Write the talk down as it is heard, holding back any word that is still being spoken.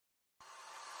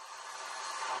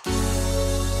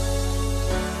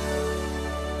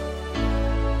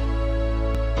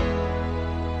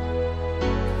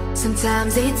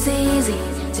Sometimes it's easy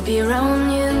to be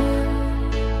around you.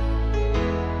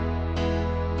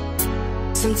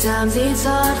 Sometimes it's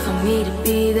hard for me to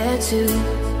be there too.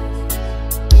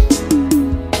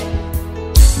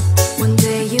 One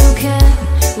day you care,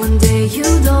 one day you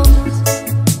don't.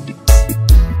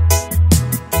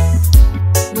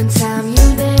 One time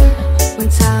you there, one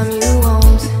time you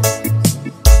won't.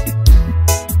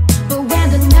 But when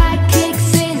the night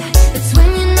kicks in, that's when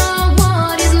you know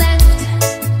what is left.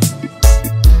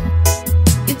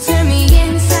 You turn me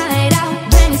inside out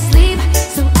when you sleep,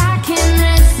 so I can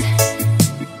rest.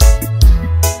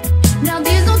 Now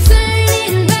there's no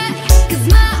turning back, 'cause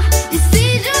my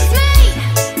decision's made.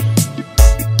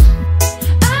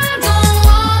 I don't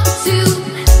want to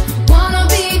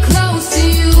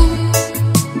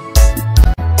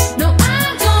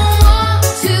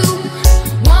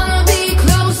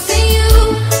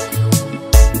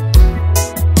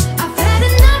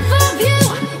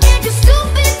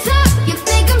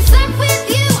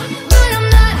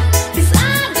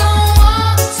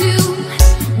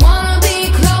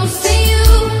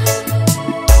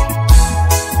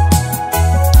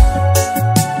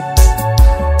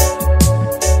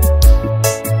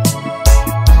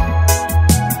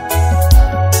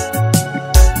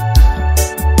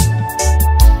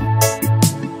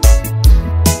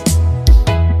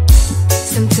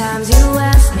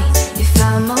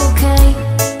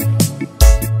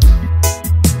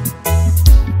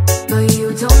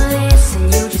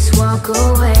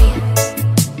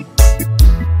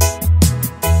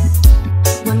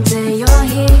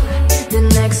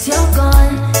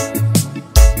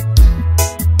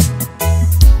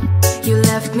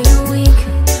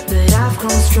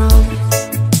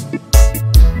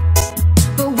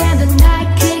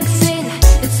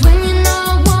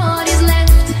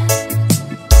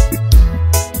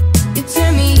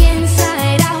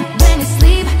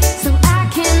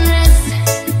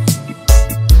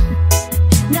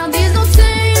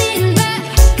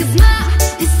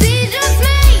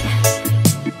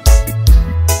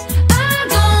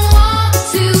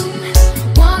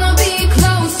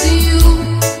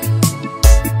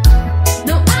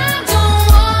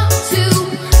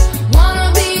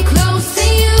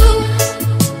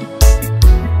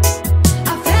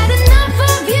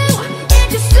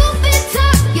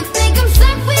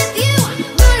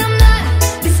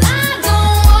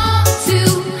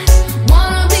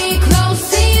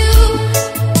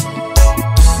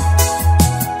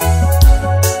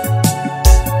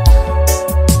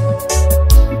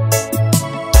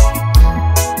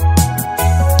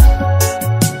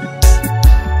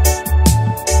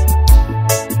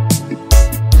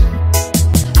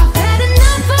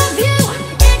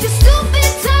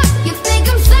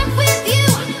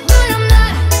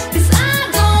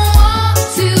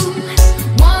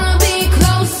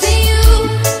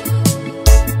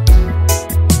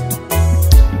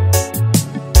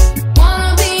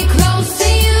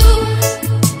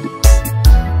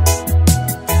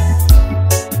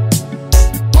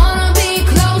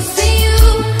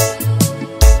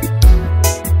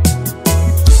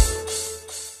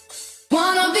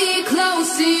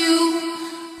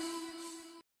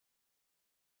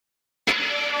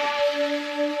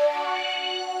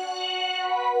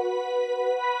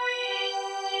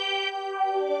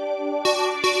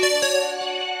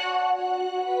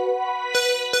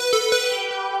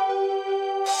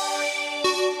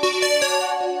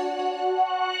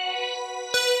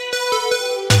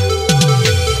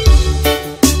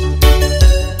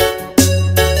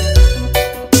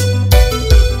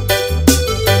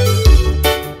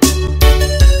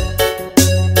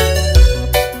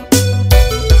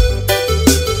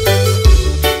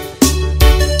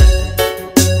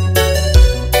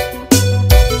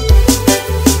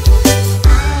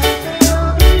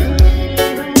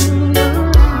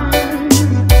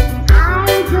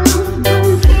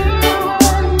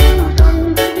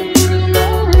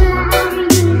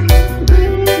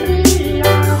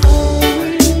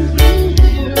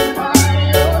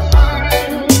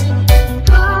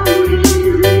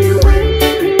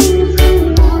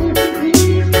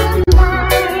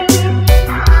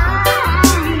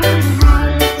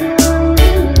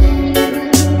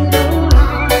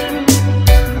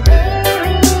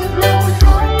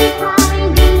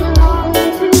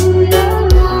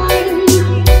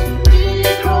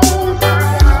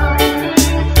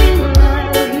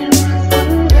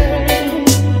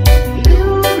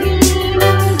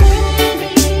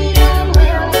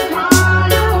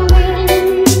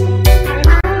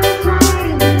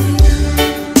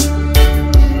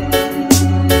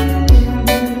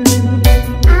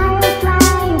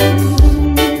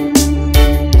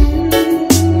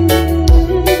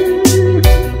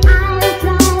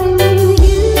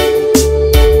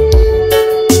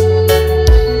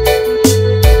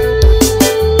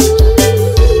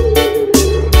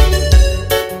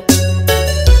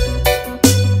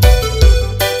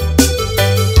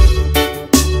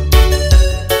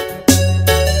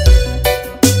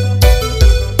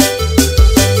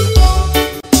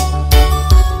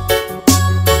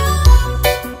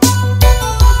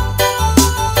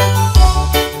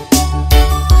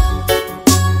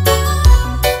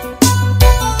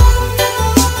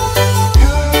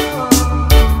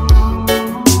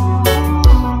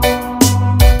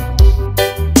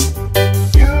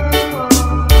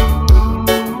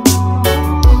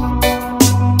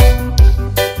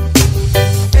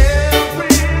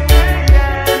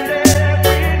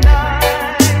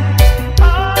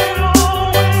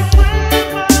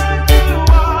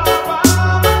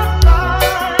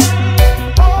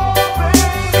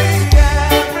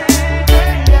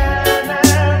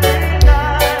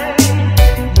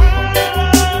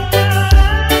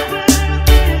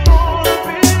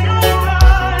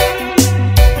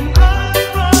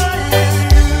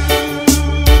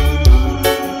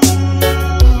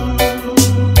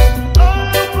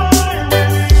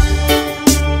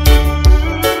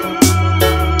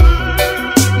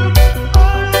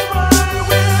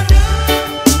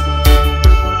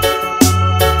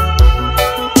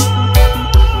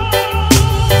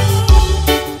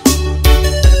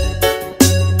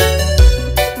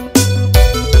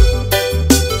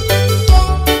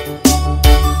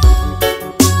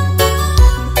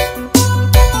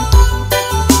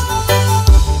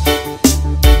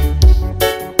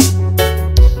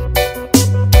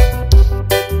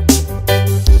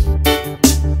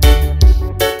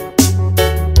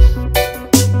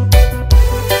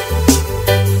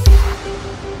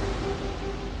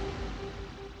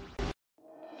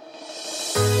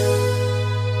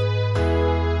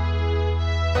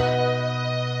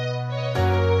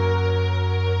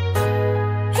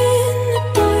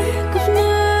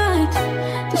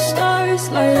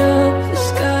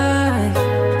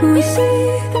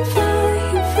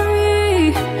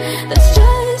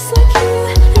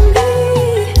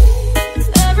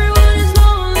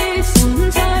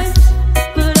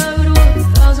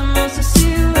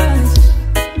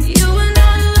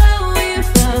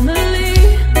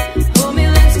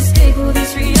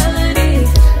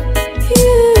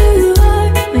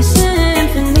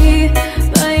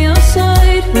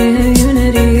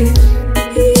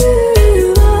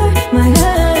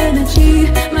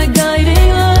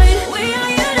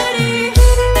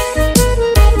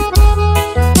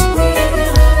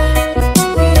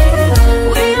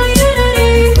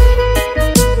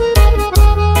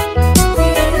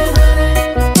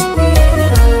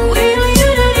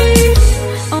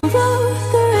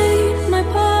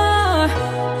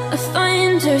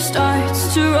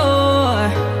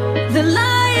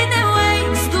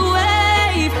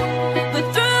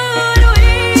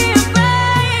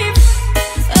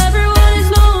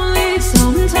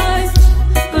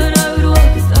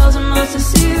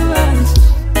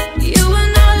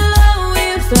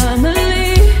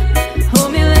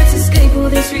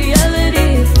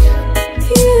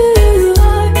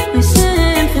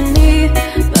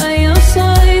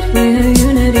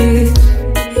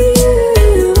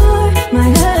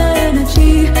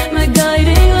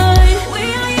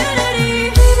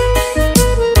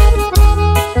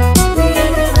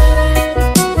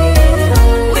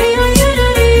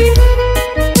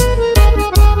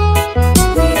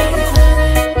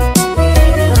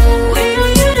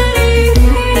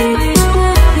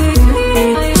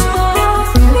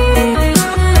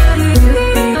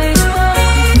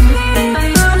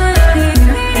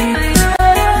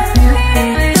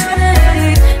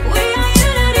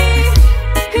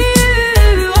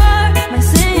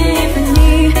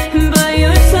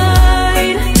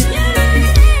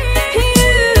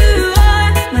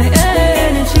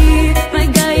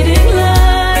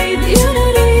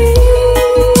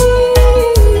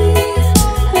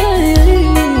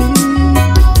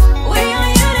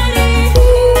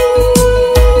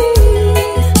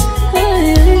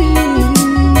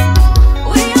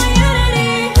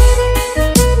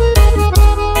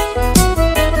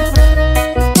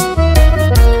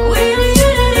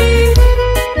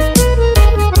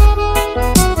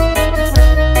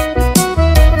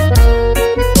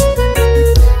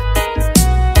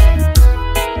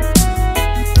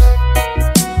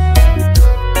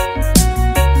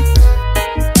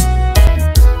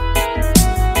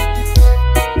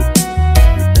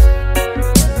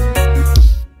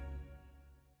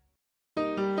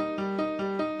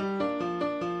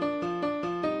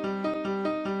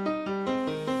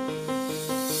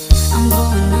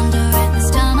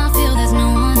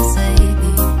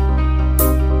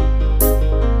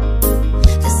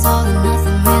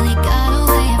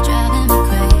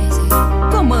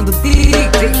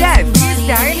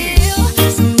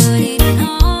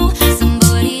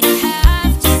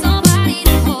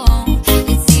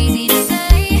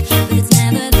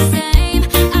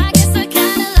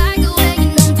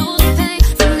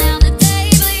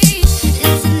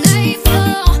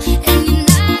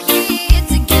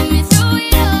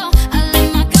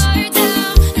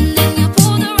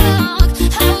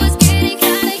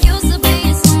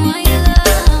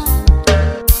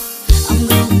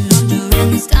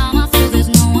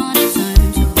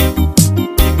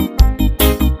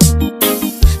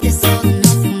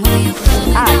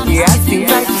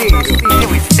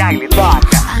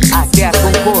Até a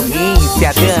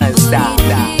concorrência dança.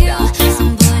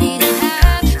 Somebody to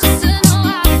have, just to know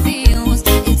how it feels.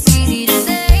 It's easy to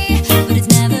say, but it's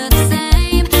never the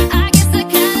same. I guess I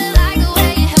kinda like the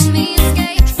way you help me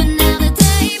escape. But now the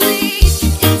day bleeds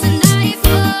into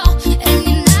nightfall, and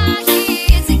you're not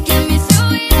here to get me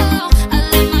through it all. I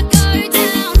let my guard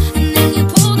down, and then you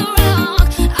pulled the rug.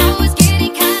 I was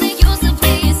getting kinda used to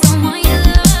being someone you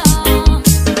love.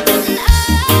 And I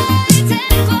tend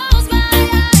to close my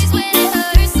eyes when it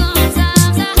hurts.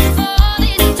 Sometimes I fall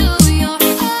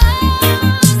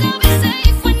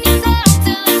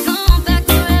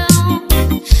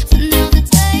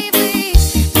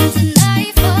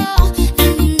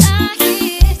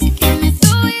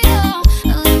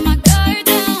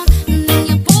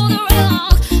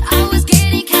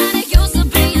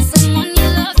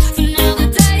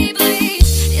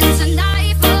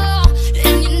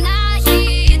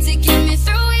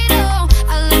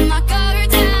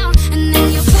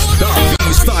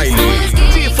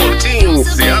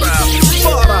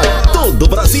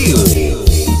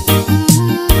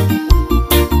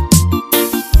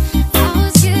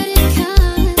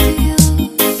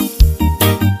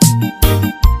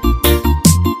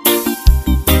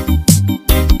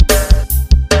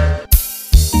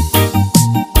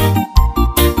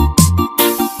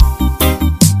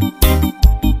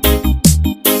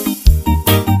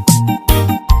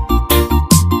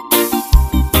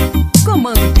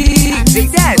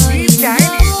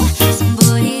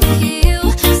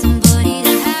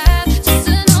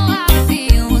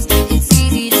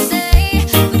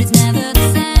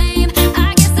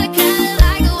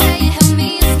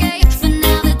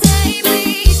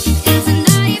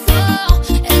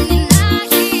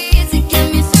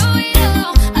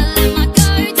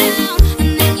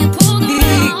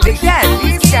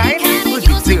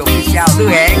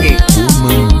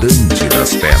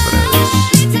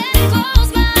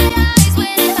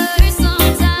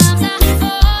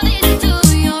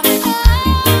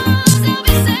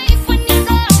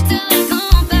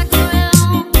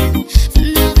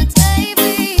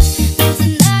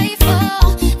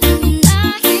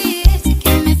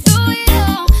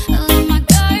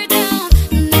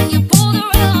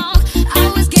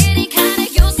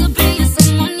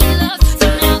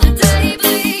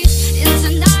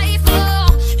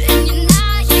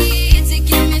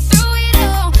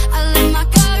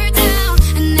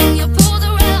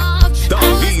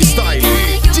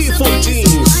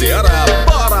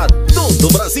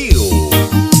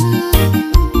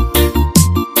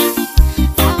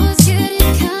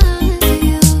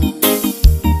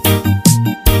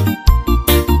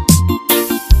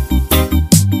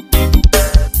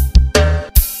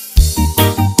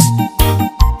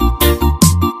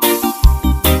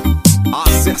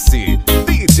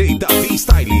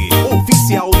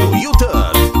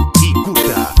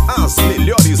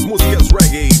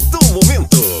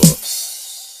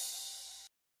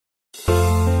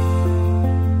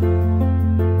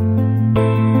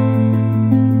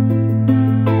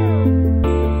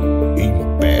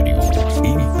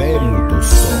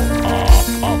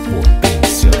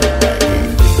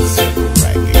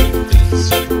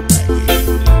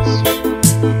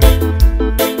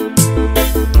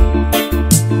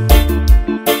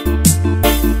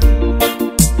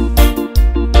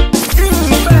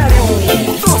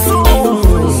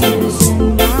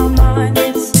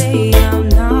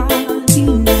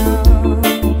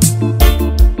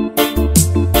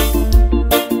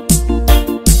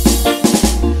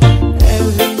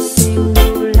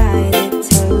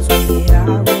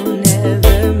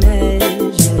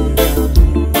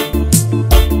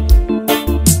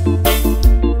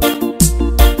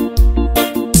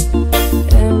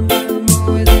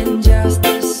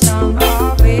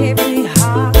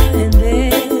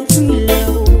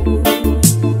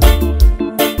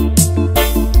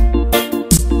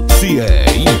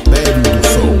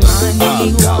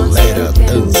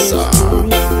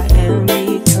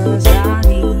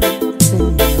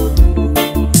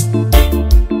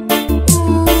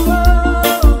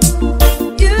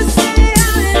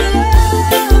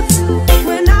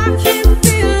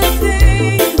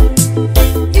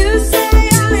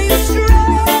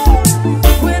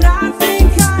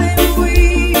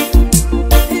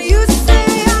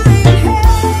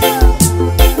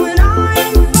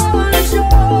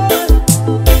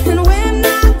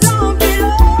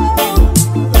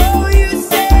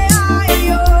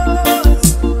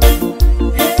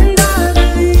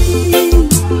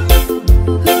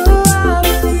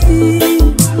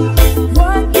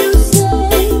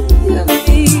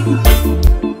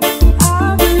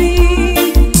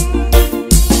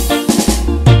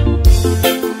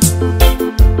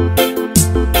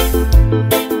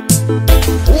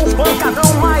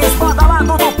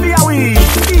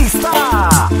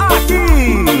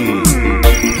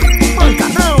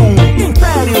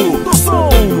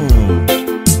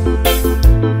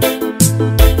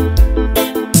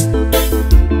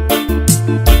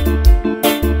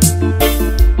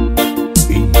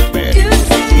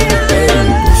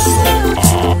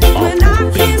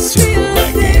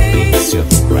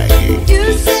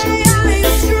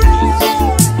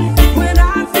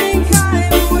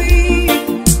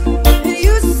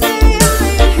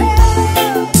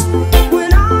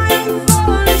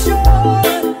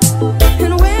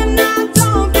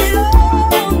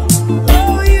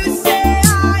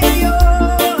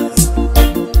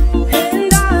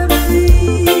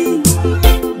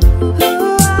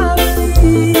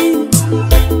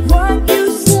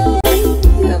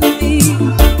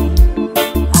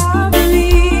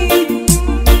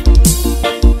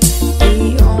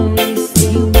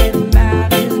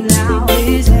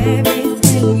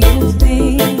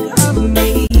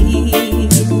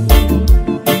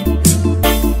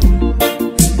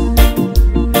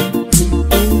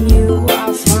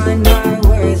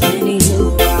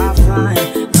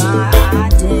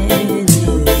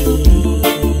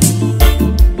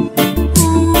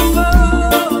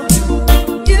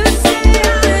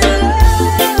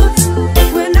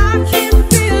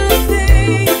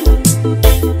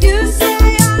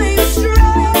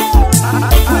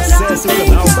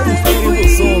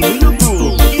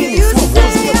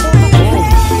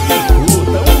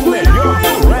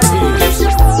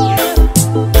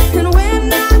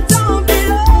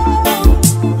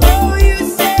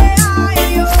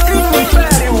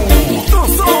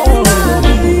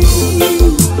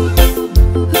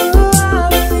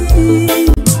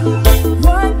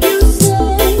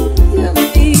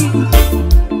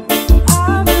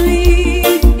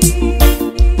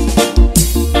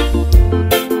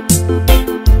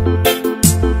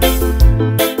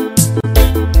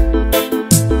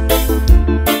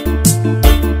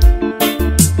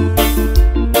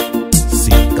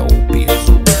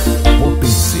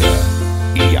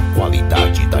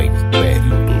qualidade da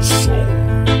Império do Som.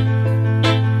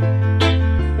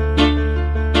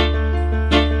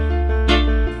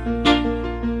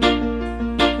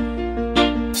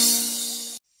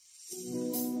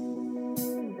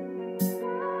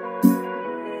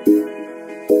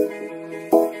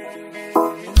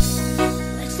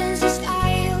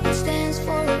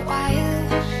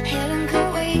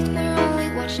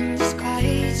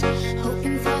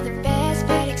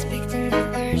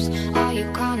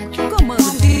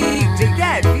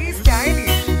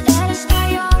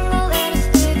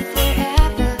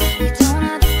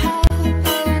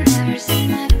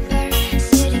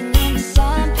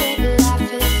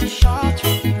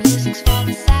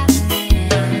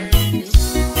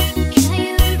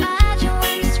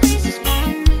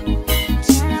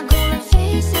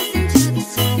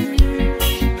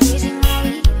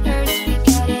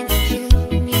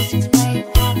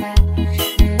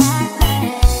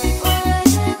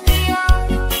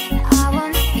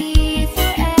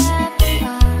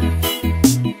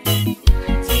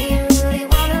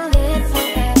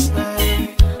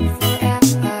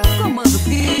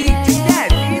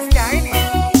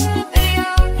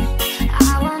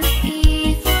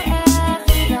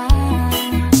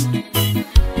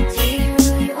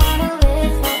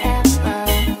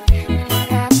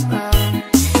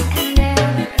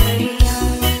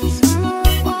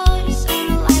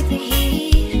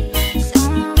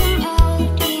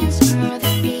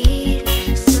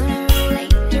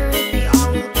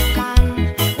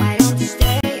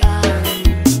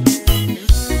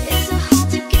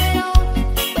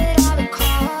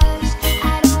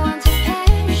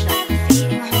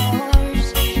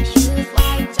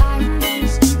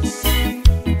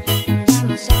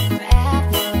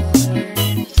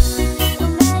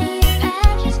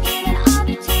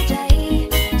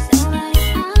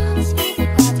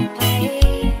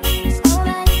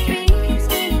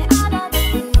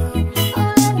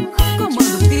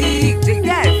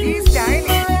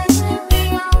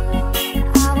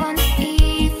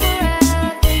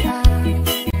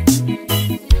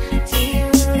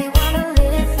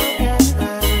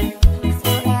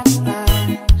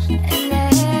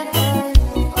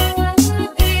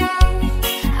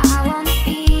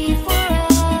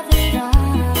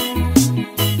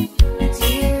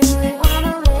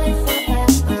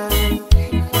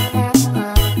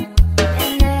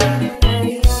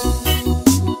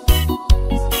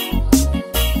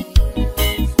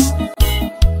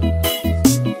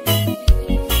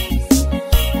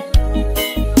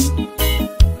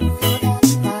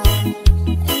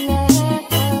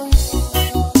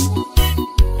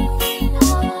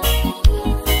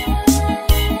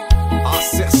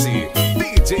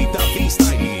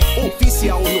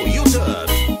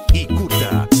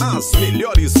 As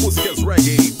melhores músicas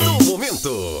reggae do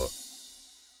momento.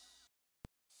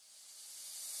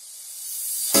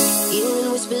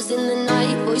 Hearing whispers in the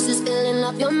night, voices filling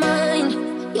up your mind.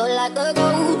 You're like a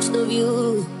ghost of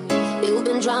you. You've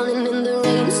been drowning in the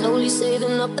rain, slowly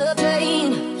saving up the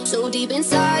pain. So deep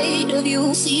inside of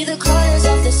you, see the colors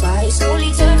of the sky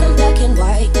slowly turn from black and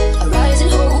white. A rising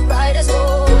hope, bright as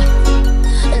gold.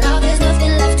 And now there's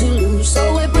nothing left to lose,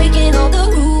 so we're breaking all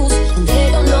the rules. And they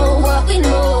don't know what we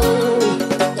know.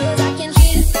 'Cause I can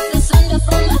hear the thunder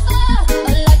from afar,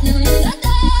 a lightning in the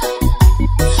dark.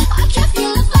 I can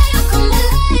feel the fire come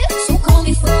alive, so calm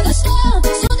before the storm,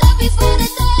 so dark before the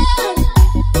dawn.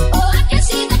 Oh, I can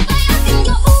see the fire in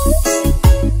your eyes.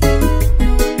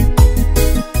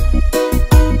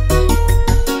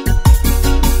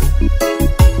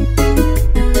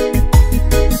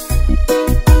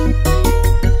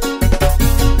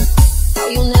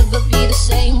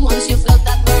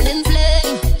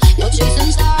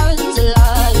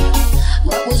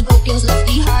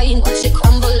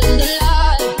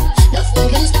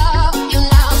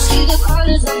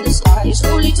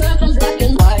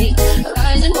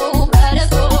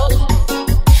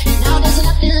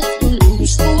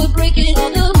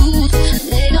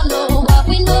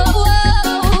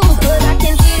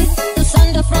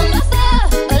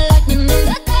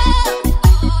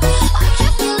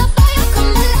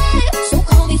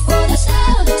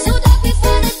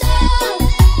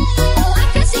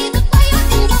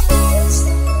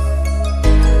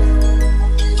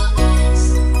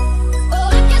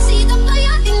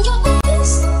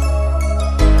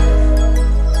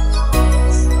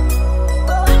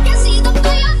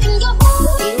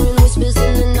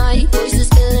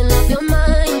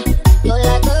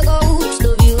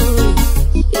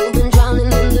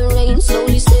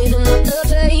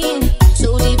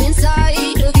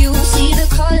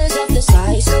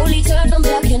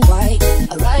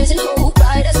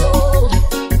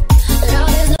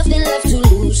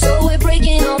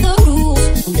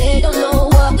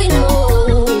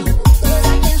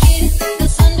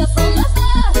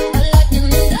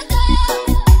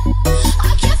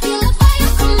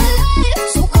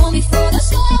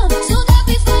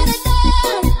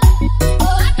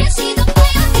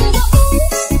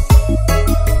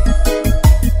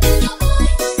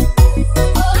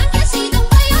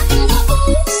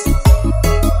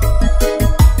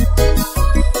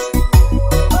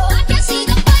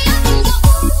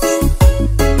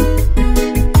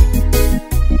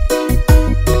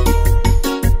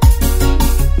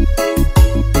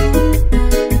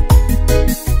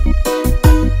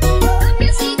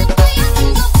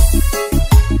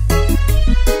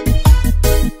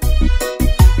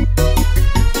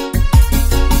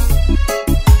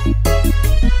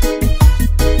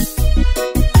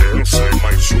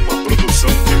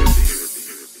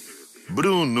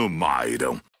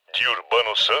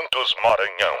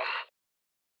 Maranhão.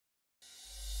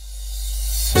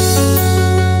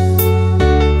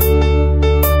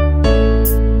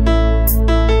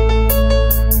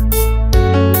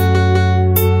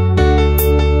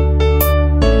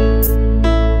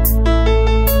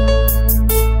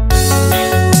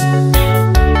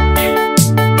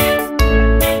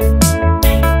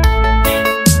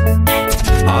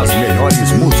 As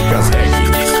melhores músicas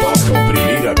reggae tocam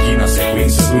primeiro aqui na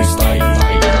sequência do style.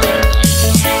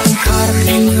 I'm caught up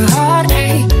in your heart,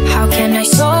 ay. How can I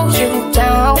slow you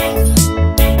down?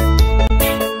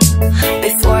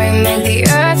 Before I make the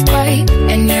earthquake,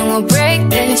 and you will break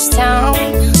this town.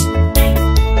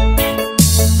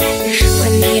 We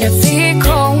need a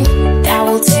vehicle that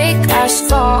will take us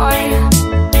far.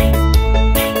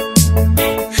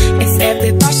 If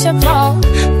every possible,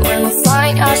 we will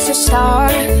find us a star.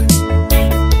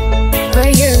 Where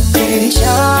you can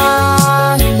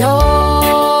shine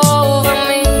over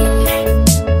me,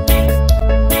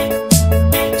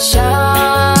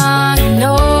 shine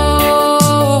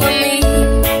over me.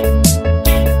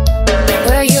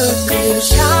 Where you can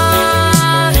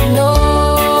shine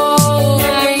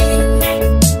over me,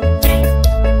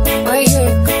 where you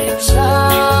can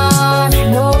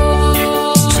shine over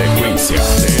me. Sequência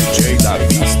DJ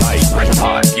Davi Style.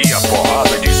 Aqui a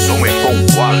porrada de som é com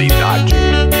qualidade.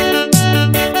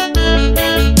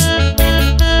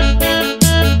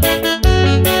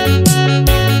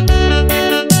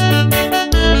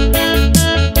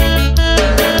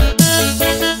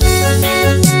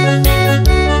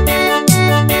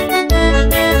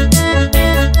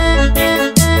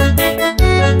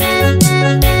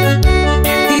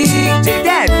 DJ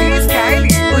Davi Style,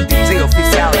 o DJ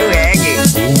oficial do reggae.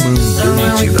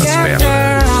 Comandante das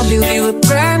pedras. I'll build you a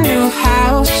brand new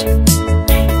house.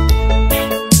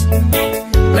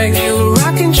 Make you a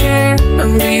rocking chair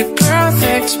and be a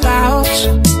perfect spouse.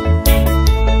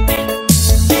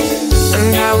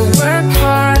 And I will work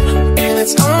hard in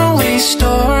its only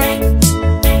store.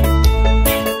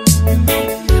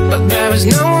 But there is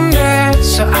no one there,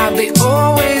 so I'll be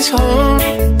always home.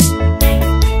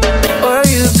 Or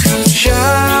you could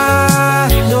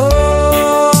shine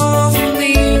over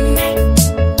me,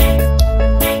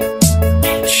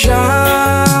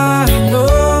 shine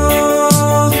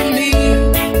over me.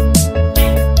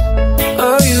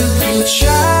 Or you could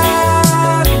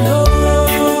shine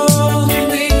over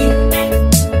me,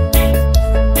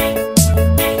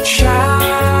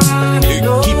 shine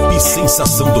over Equipe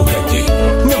Sensação do Reggae.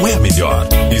 Não é a melhor,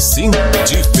 e sim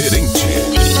diferente.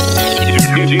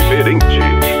 Diferente.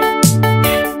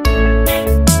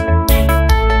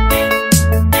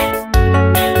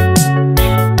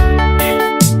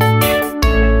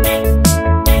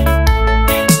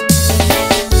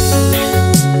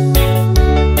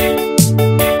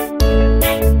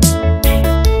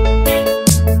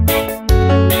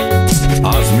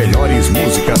 As melhores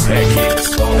músicas reggae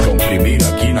tocam primeiro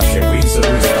aqui na sequência do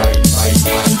style.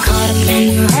 I'm caught up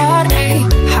in your heart, ay.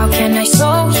 How can I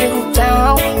slow you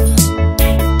down?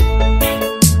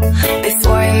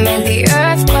 Before I make the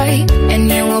earthquake, and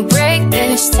you will break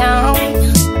this town.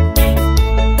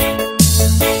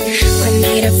 We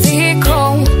need a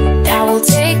vehicle that will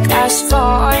take us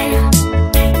far.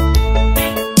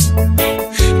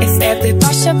 If every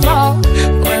possible,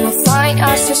 we will find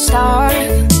us a star.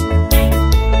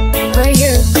 Where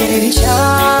you can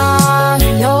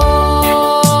shine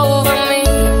over me,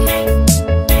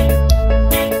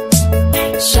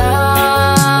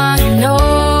 shine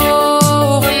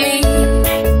over me.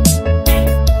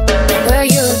 Where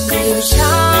you can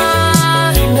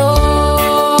shine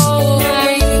over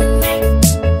me,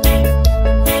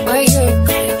 where you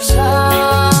can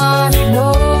shine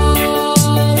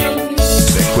over me.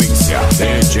 Sequência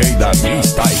DJ Davi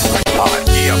Style.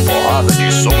 Aqui a porrada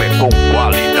de som é com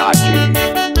qualidade.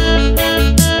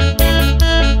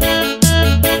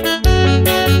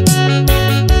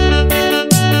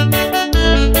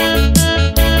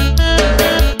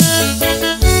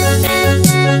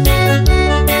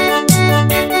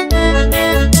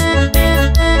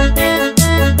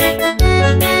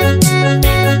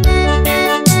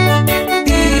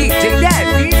 DJ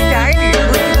Davi Style,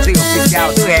 o DJ oficial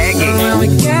do reggae. When we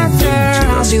get there,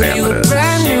 I'll build you a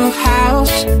brand new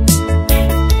house.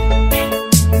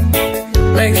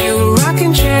 Make you a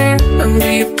rocking chair and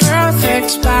be a perfect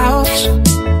spouse.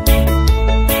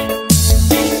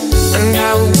 And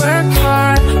I will work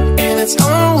hard in its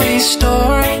only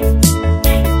store.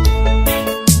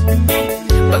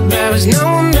 But there is no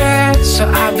one there, so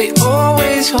I'll be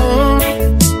always home.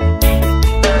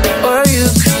 Or you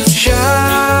could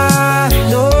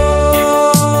shine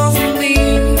over me,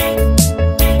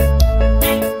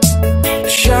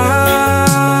 shine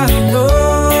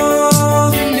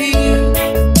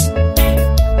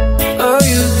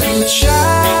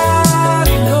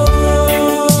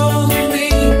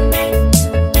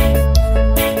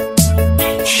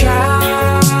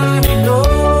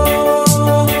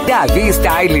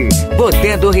Style,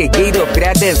 botando o regueiro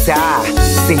pra dançar,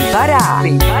 sem parar,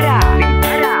 sem parar, sem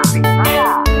parar, sem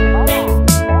parar.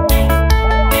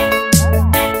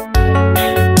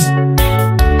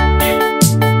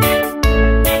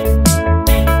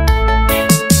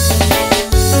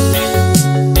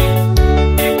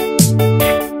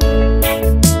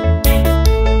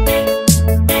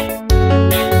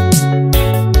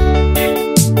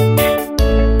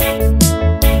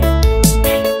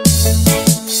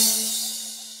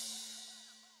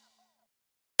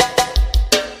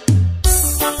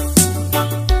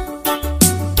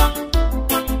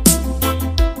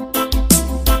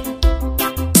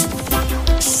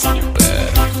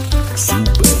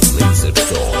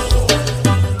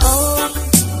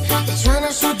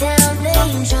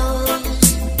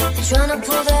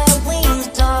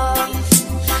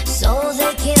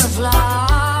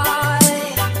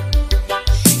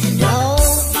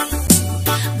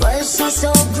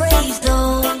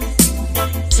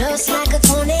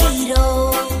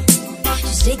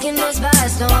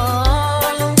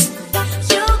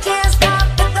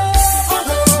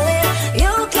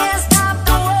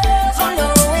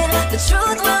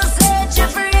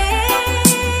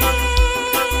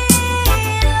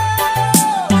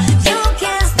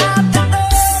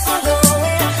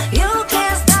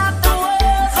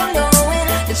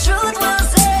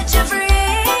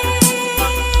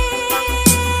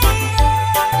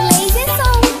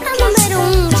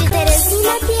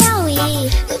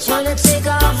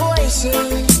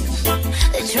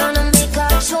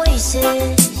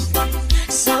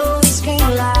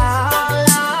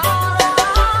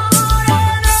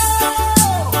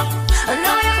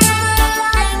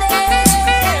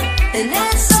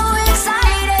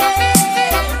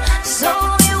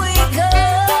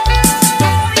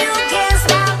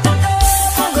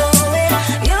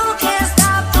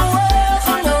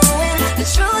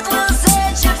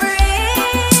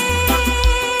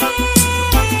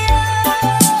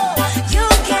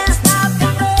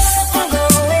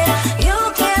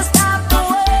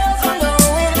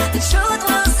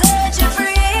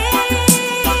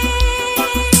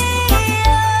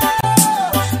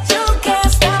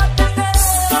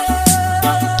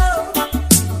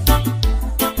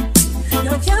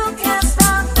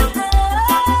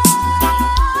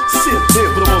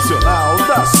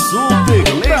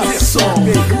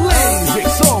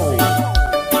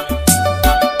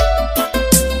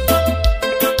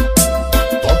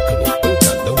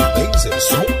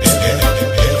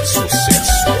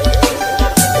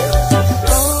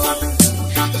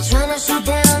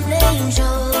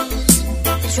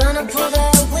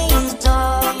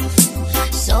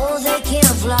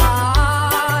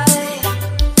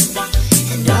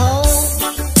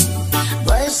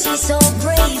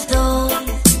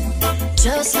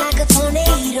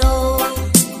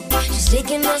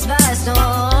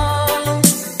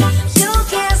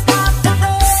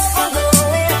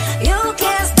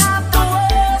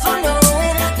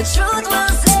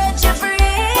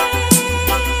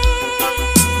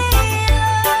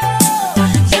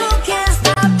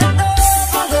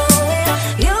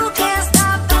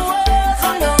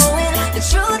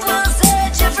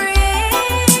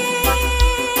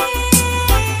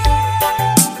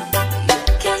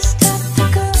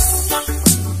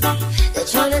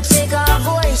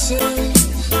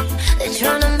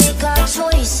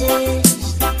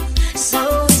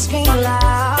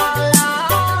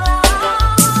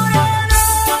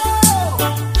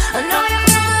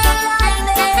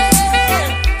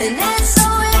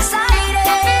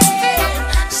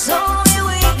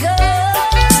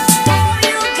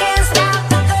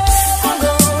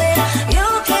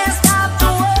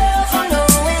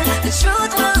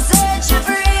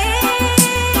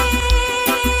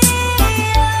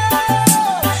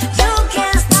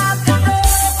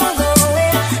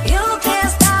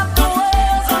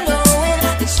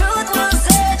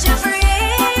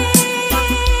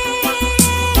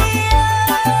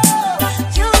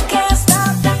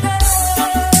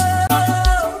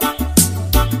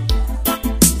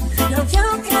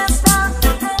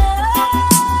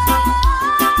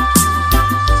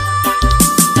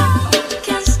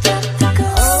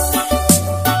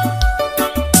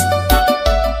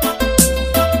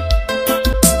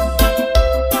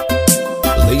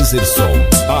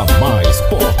 A mais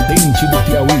potente do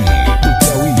Piauí.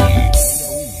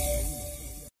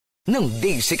 Não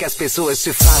deixe que as pessoas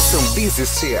te façam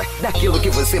desistir daquilo que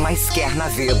você mais quer na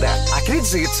vida.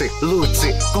 Acredite,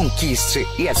 lute, conquiste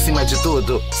e, acima de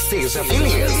tudo, seja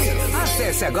feliz.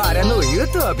 Acesse agora no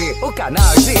YouTube o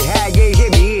canal de Reggae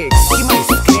Remix, que mais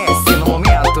cresce no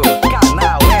momento.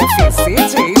 Canal FC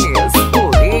James, o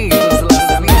rei dos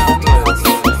lançamentos.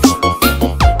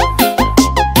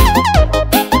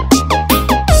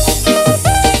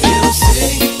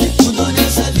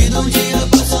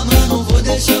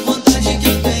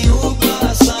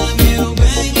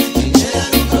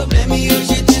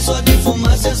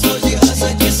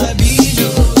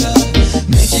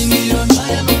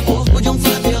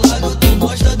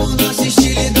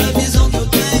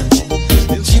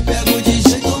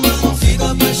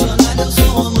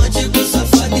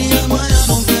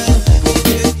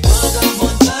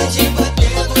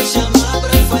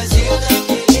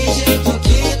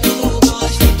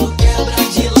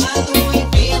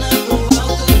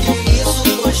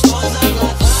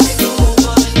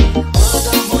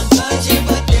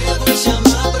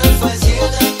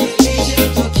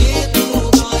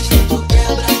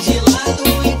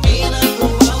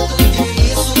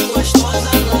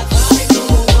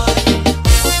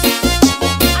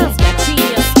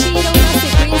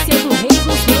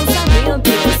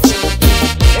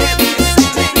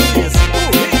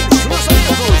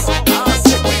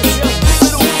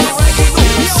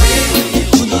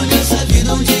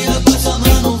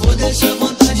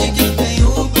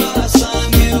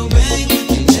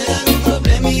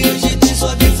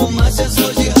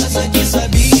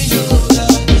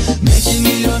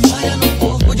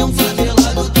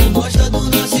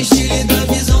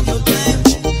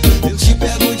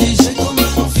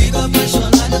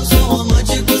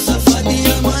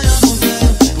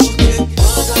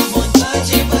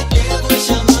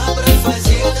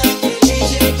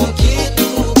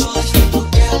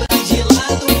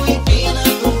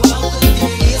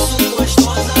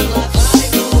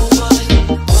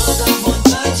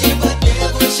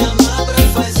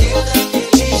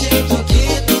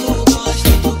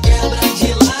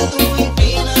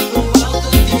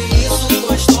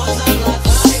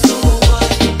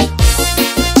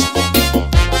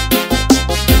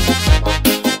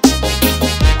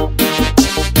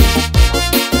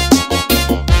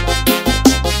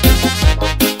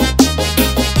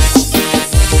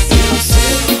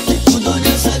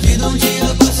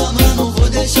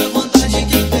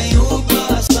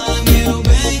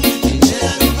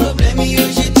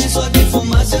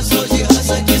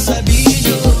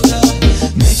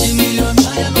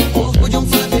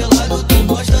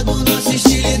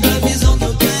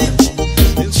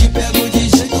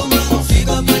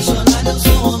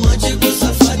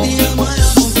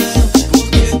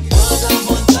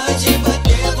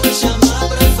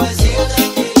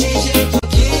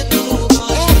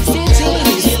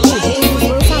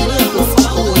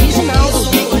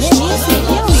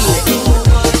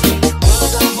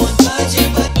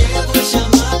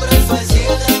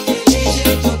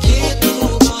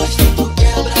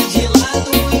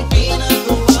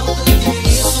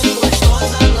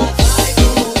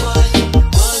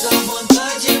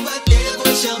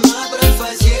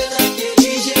 fazer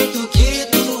daquele jeito que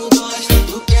tu gosta.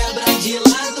 Tu quebra de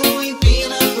lado,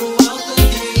 empina pro alto.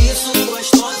 Que isso,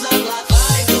 gostosa, lá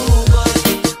vai tu gosta.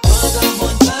 Quando a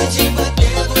vontade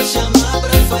bater, vou chamar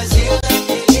pra fazer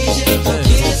daquele jeito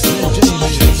que tu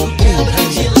gosta. Tu quebra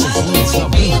de lado,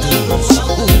 empina pro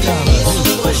alto. Que isso,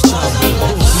 gostosa, lá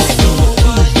vai tu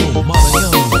gosta.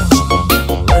 Maranhão,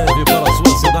 leve para a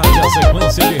sua cidade a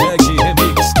sequência de reggae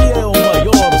remix, que é o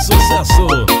maior sucesso.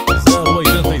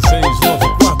 086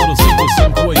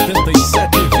 9455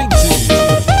 8720.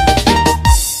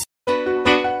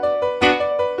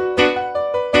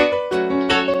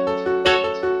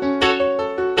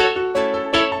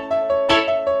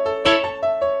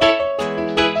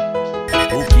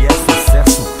 O que é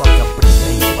sucesso toca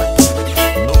primeiro aqui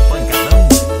no Pancadão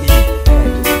e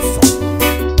Império do Som.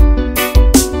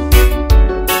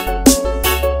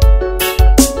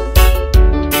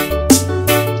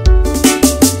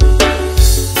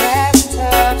 Wrapped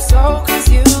up, so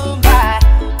consumed by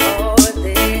all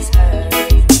this hurt.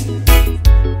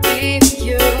 If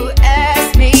you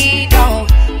ask me, don't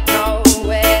know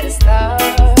where to start.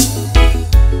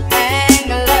 Hang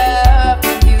love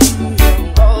with you,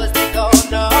 roads that go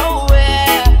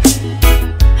nowhere.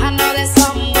 I know there's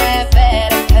somewhere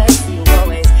better, 'cause you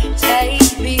always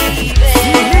take me there.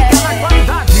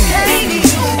 Take me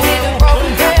with a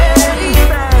broken belly.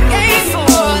 Gave you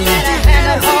more than I had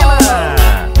to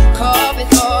hold. Call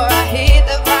before I hit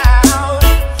the ground.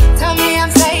 Tell me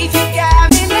I'm safe, you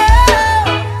got me now.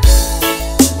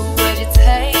 Would you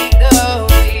take the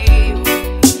wheel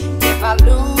if I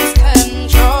lose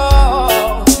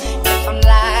control? If I'm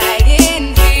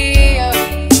lying here,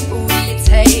 will you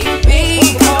take me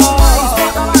home? You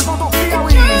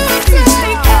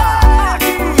take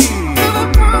care of a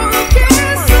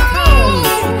broken soul.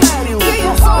 Will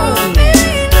you hold me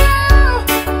now?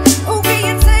 Will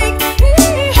you take me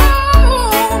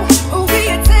home? Will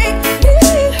you take me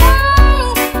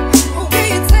home? Will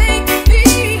you take me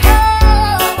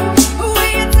home? Will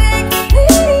you take me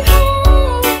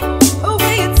home?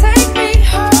 Will you take me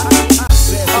home?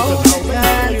 Hold on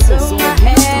to my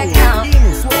head count.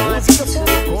 1, 2,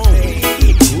 3.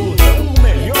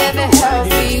 If it helps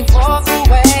me walk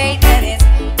away, then it's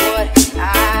what I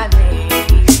need.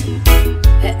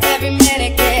 Every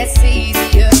minute gets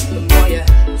easier the more you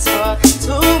talk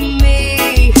to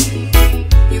me.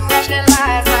 You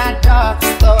rationalize my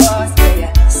darkest thoughts, till you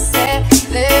set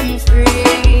them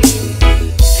free.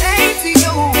 Came to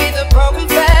you with a broken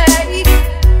faith,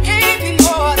 gave me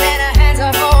more than I had to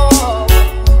hold.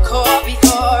 Call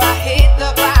before I hit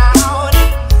the ground.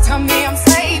 Tell me I'm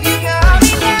safe, you got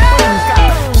me now.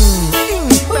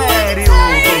 Império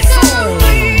do Som.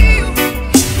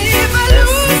 If I É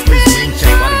lose simplesmente a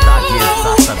qualidade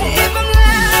exata do if I'm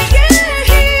lying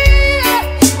here,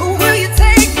 will you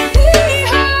take me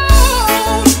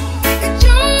home? Could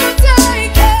you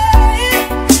take care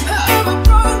of a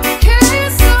broken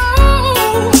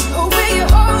soul? Will you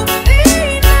hold me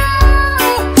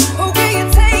now? Will you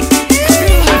take me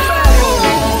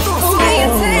home? Will you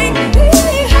take me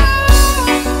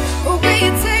home? Will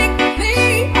you take me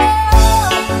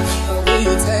home? Will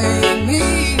you take me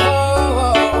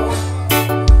home?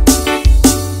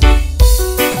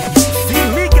 Se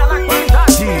liga na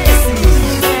qualidade. Esse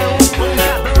é o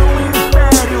Pancadão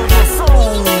Império do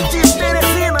Som de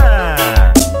Teresina.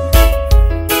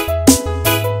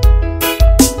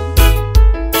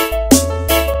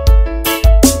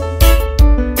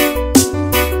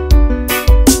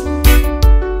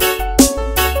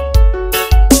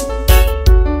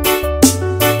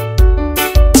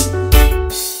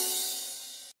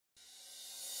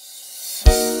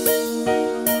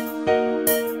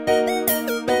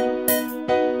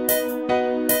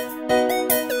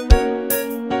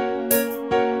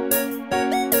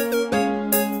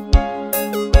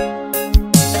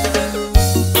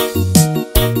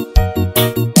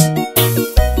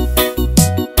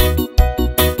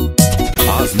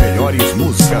 As melhores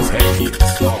músicas reggae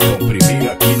tocam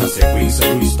primeiro aqui na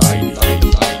sequência do Style.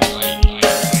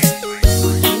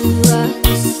 You are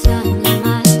the sun in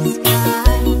my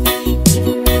sky,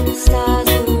 even when the stars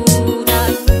go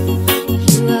dark.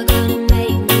 You are gonna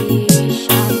make me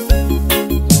shine.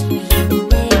 You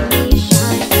make me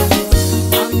shine.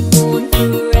 I'm born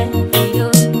forever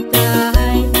your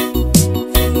guide.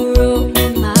 Through all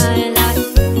my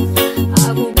life, I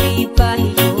will be by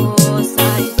your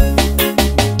side.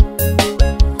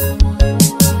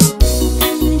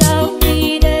 And I'll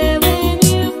be there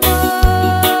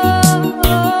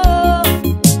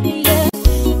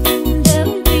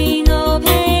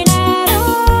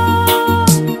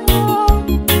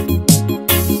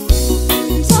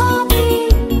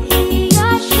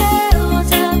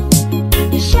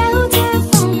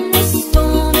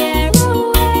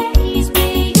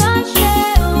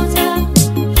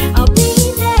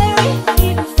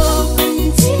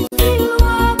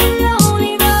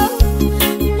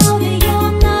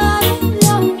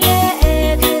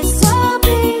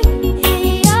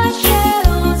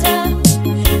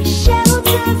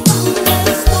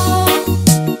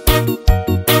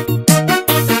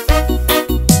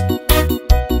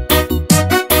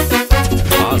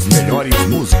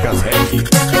Músicas Reggae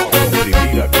tocam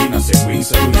primeiro aqui na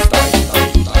sequência do style.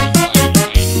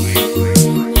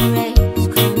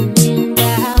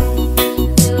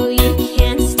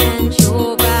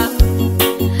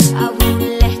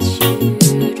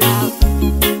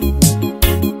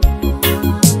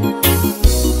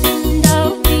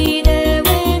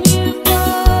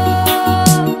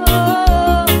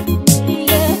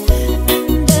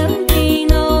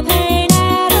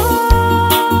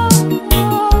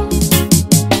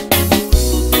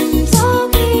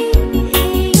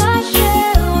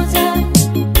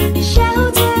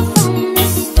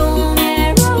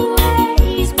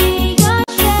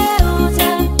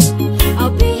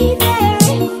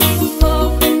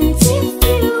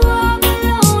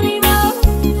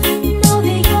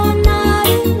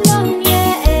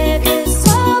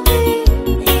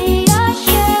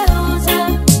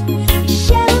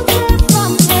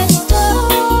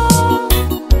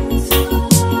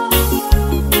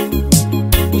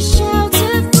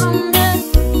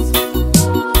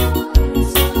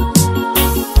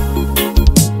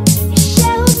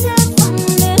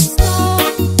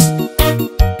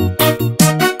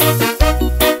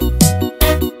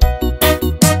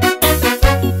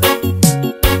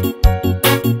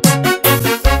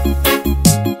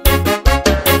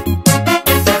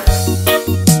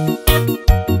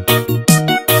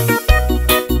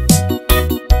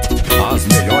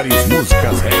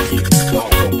 Músicas Reggae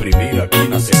tocam primeiro aqui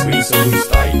na sequência do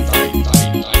style.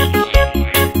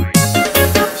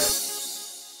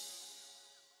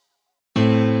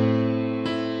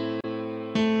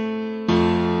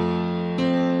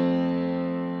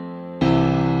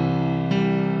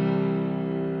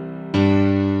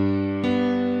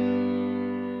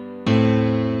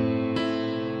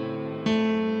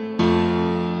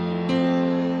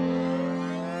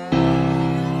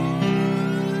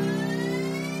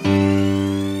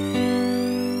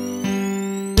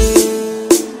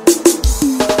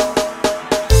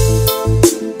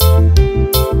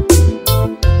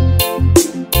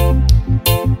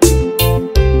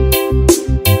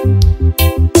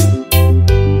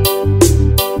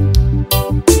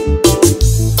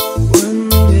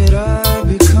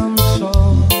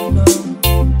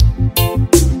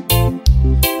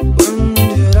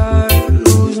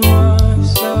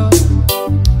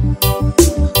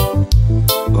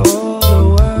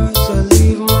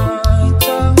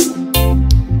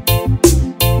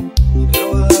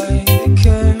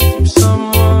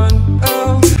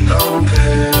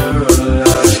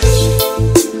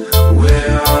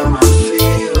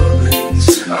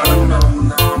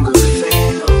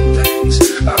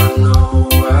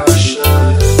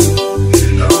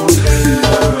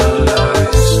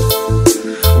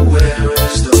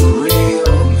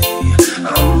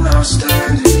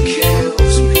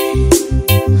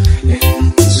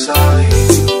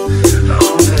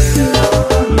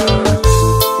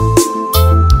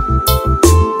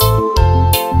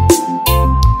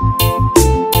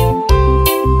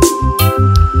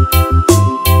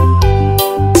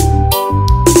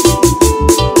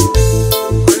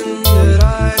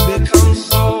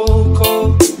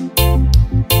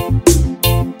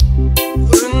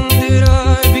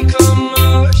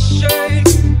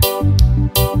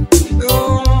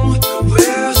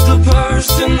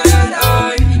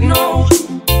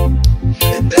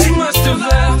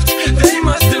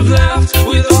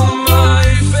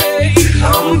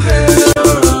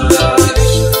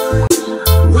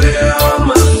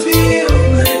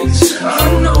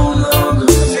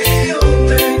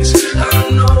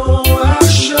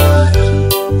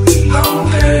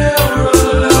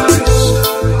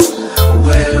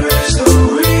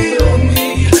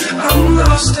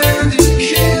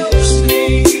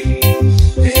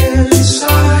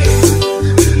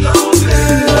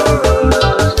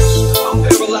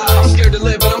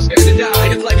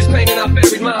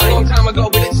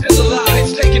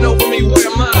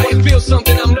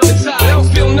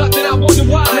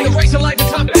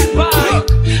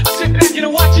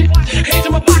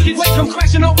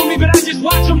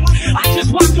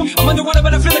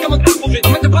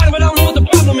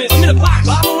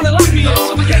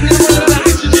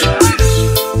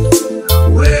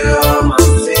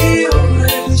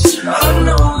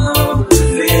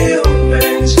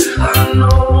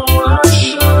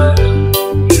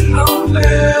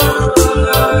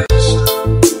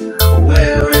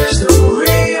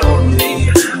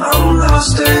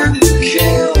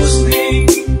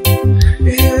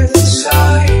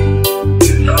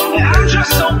 I'm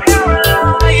just so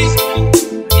paralyzed.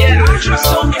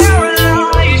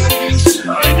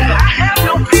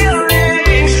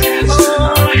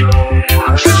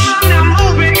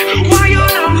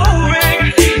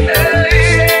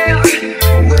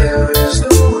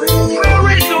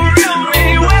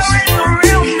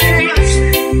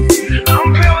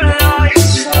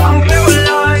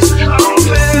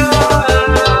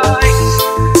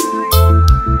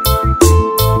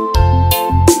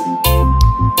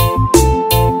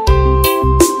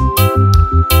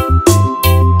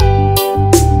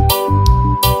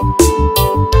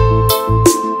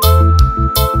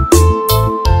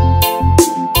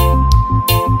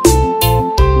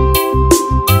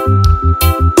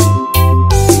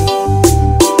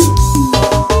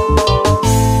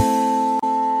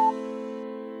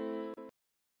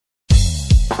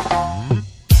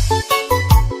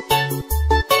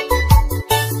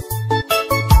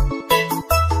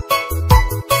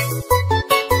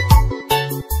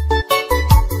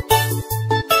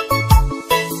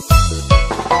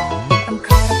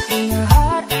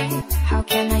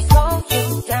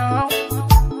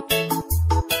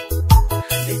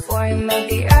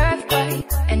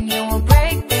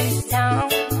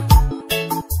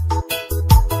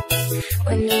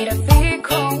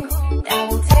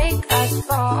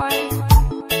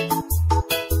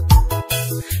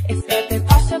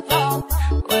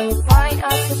 point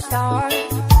us to start.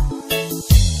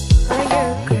 Where you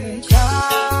could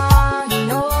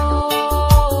shine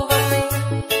over me,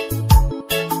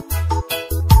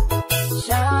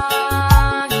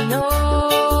 shine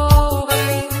over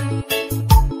me.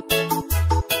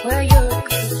 Where you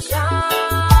could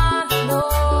shine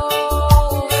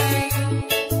over me,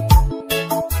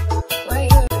 where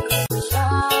you could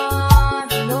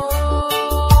shine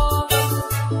over me.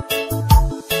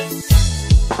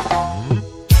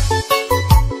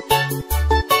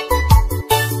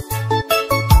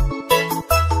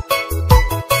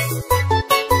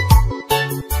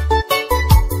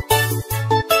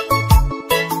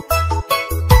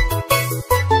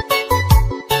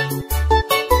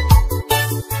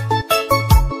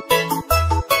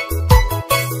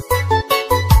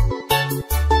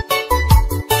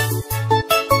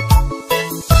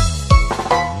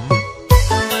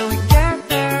 When we get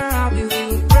there, I'll be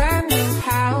with a brand new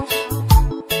house.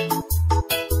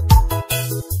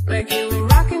 Make you a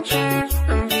rocking chair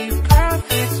and be a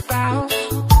perfect spouse.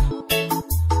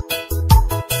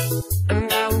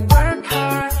 And I will work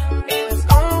hard in its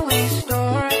only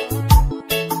store,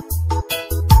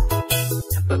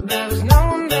 but there is no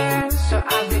one there, so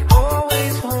I'll be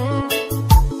always home.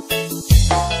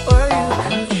 Or you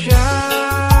could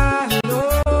shine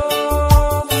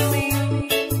over me,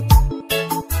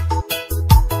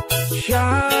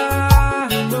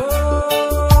 shine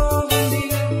over me.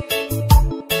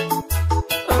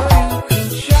 Or you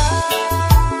could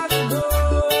shine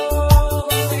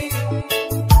over me,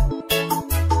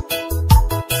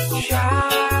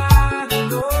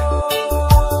 shine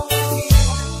over me.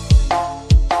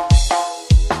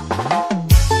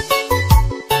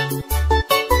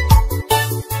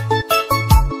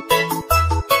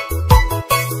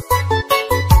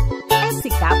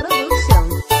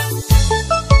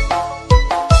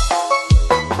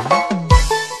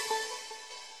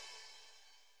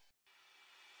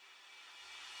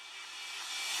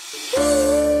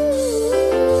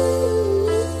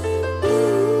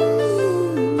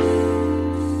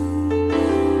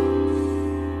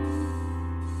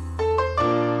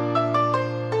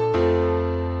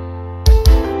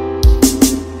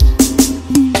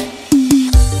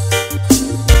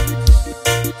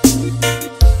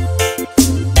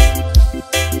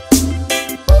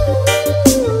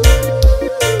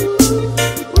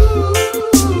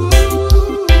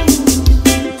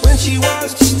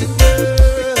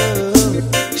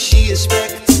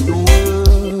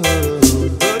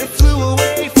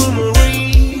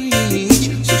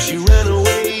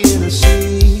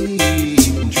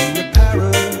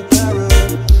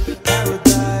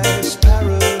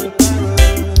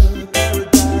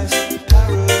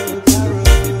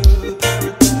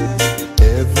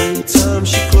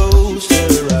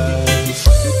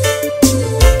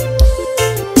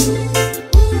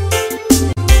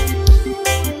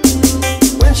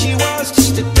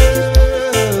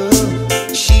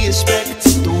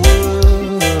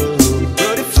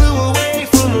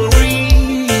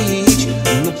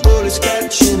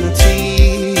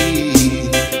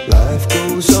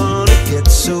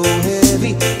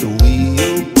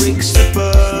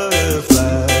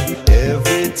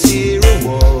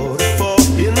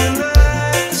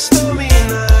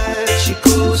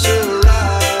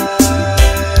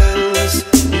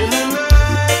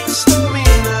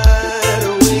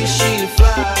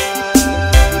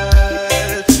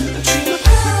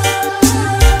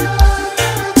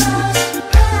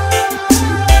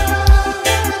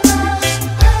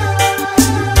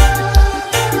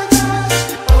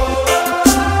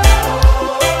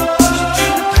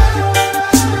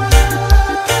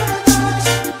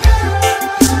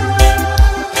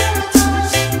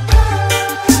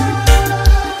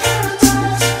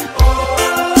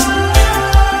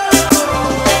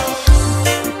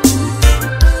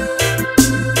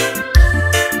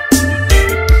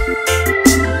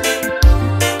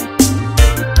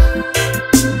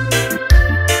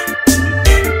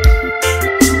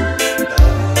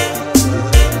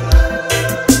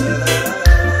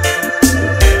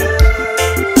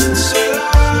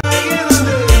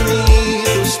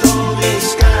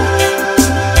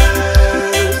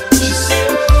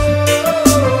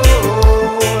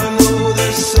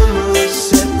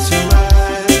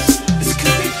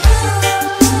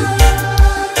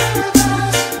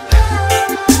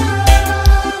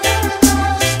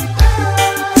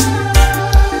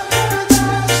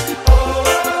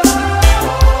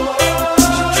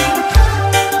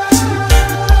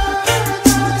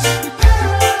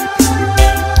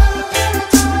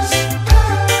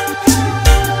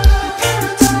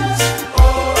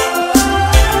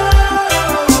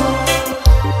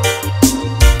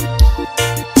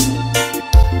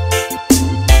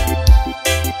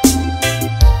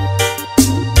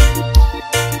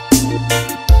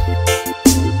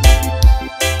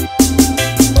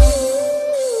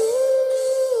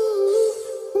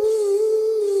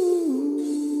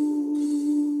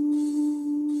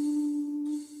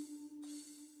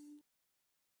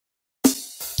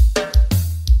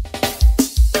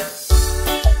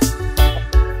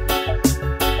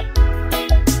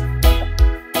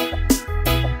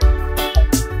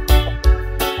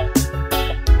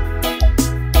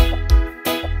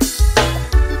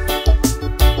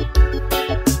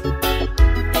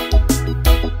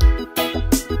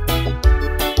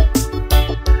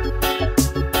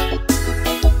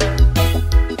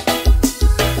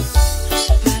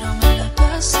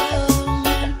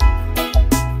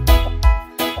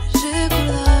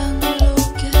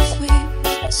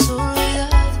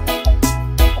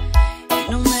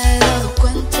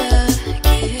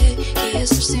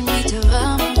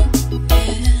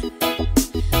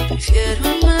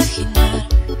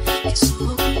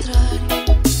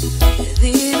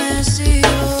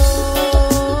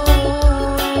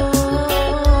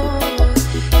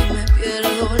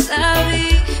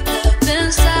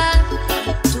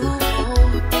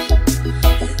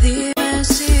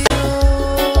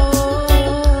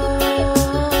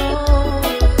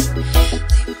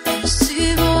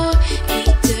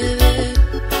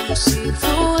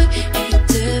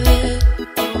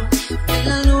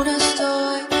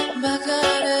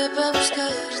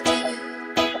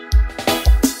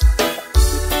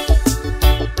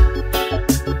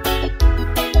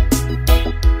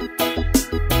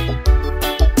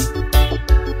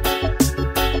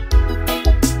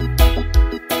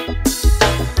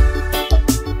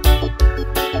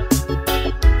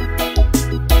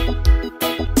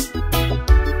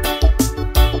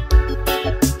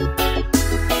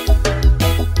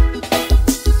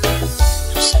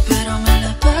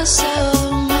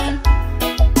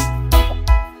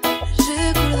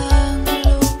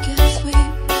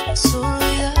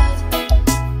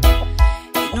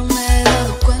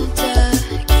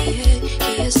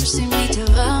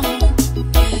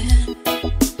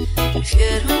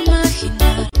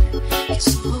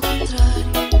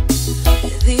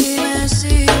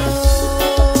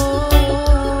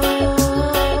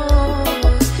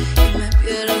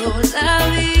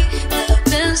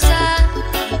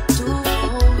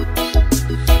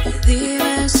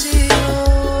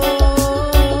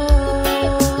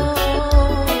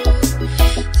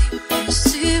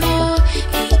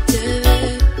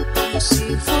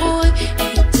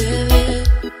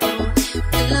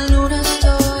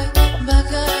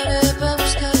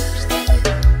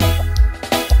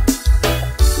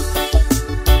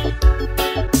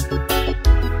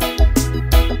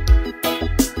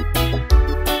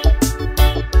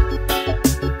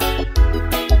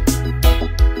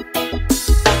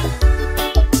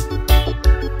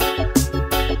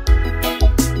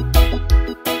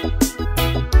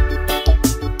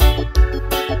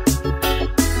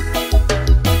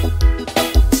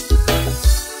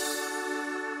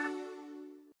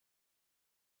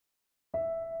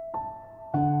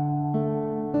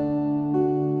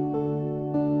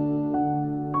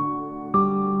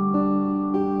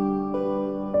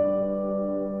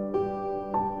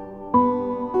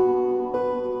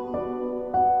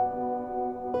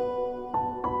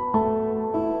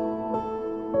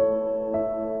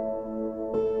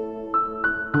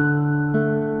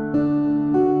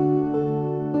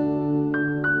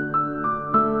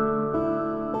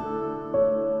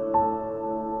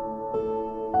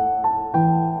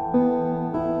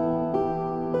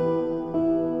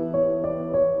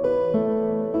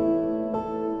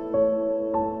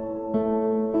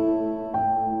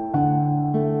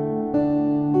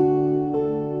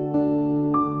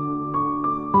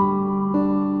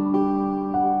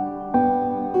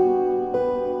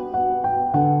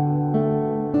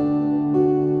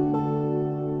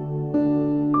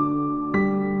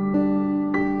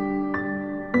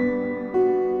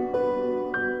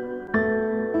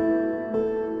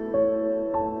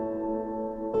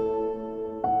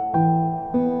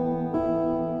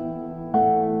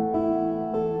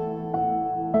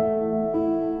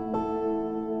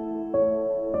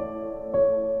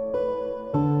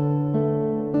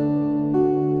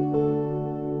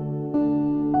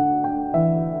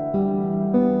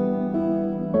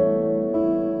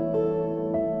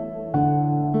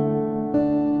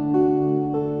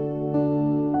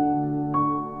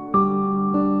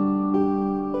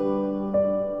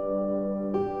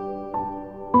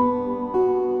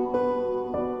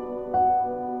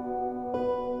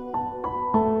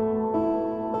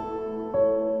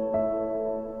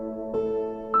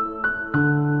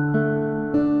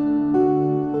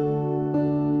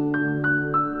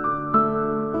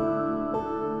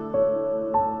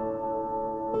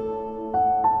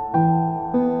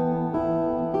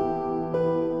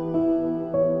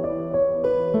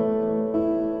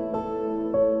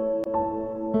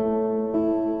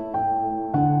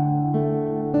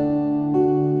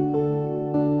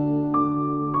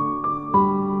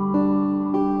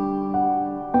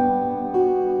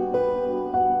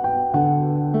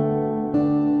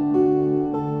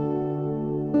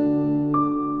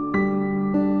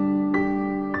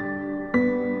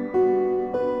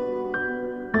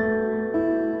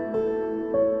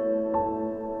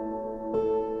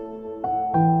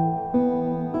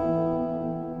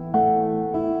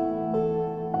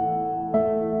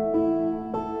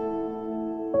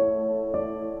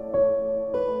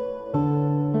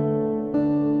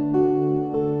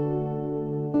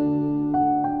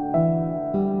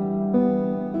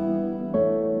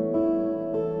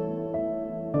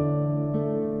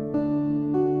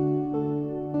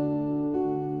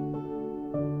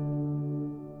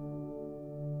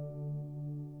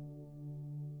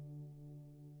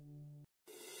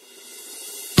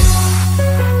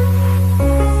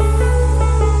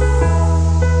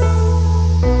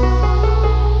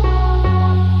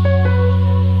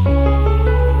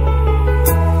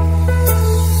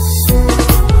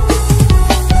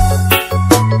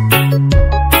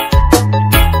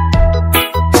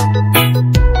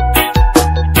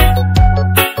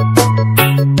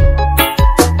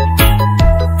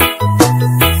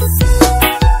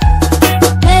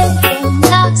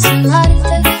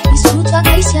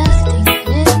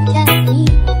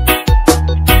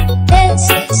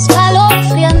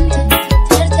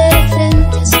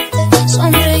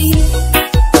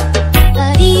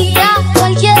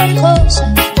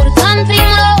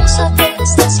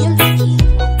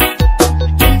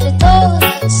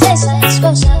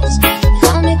 cosas,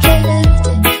 déjame quererte,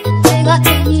 entrégate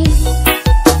a mí.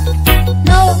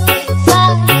 No te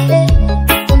fallaré,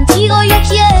 contigo yo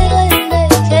quiero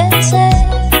envejecer.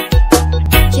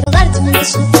 Quiero darte un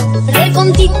beso, perder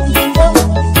contigo un tiempo,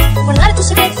 guardar tus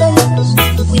secretos,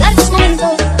 cuidar tus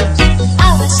momentos,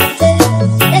 abrazarte,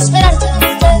 esperarte a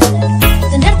verte,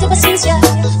 tenerte paciencia,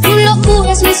 tu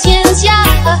locura es mi ciencia.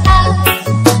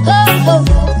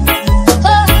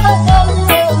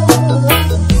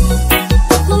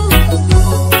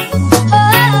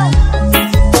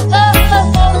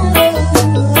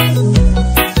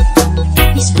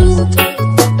 Disfruto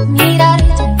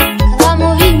mirarte, cada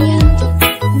movimiento,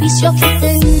 un vicio que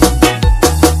tengo,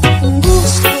 un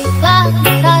gusto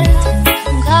valorarte,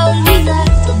 nunca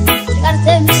olvidarte,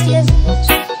 entregarte mis tiempos.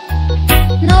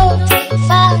 No te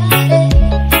fallaré,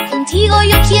 contigo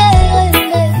yo quiero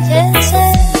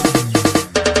envejecer.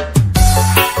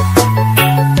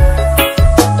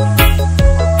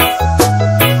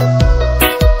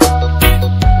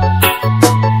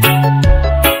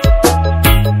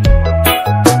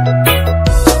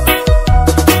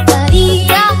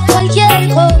 Daría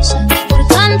cualquier cosa por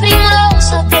tan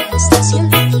primorosa que estás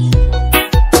siempre aquí.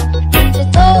 Entre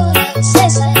todas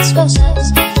esas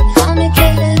cosas, déjame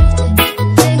quererte,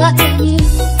 entrégate a mí.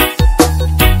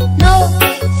 No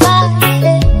te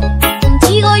fallaré,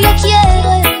 contigo yo quiero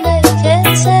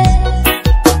envejecer.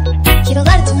 Quiero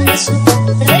darte un beso,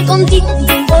 perder contigo un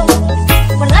tiempo,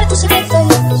 guardar tus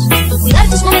secretos, cuidar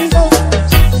tus momentos,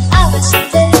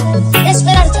 abrazarte,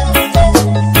 esperarte a verte,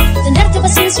 tenerte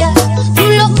paciencia, tu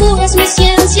locura es mi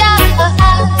ciencia.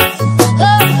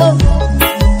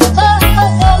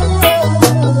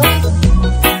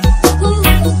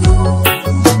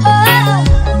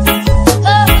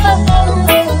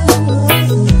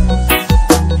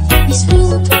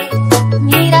 Disfruto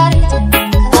mirarte,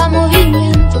 cada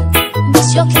movimiento, un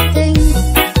vicio que tengo,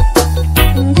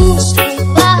 un gusto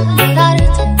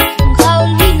valorarte, nunca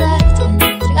olvidarte,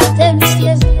 entregarte mis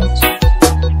tiempos.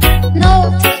 No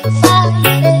te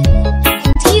fallaré,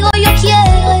 contigo yo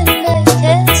quiero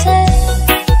envejecer.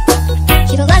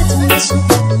 Quiero darte un beso,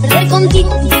 perder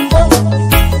contigo un tiempo,